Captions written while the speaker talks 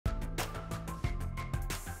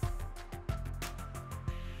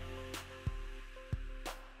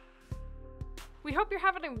We hope you're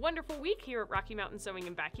having a wonderful week here at Rocky Mountain Sewing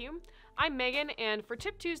and Vacuum. I'm Megan, and for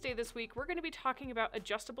Tip Tuesday this week, we're going to be talking about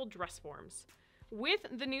adjustable dress forms. With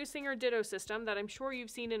the new Singer Ditto system that I'm sure you've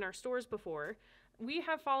seen in our stores before, we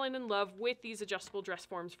have fallen in love with these adjustable dress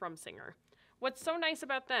forms from Singer. What's so nice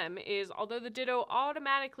about them is, although the Ditto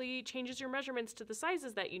automatically changes your measurements to the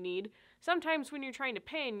sizes that you need, sometimes when you're trying to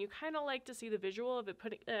pin, you kind of like to see the visual of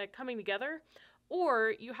it coming together,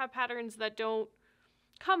 or you have patterns that don't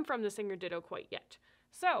come from the Singer Ditto quite yet.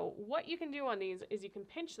 So what you can do on these is you can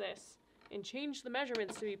pinch this and change the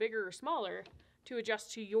measurements to be bigger or smaller to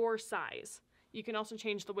adjust to your size. You can also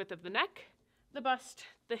change the width of the neck, the bust,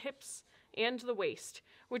 the hips, and the waist,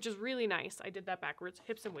 which is really nice. I did that backwards,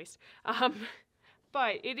 hips and waist.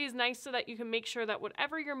 But it is nice so that you can make sure that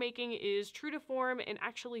whatever you're making is true to form and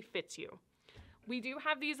actually fits you. We do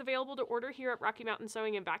have these available to order here at Rocky Mountain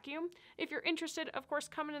Sewing and Vacuum. If you're interested, of course,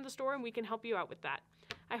 come into the store and we can help you out with that.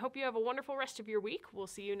 I hope you have a wonderful rest of your week. We'll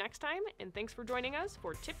see you next time, and thanks for joining us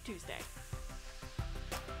for Tip Tuesday.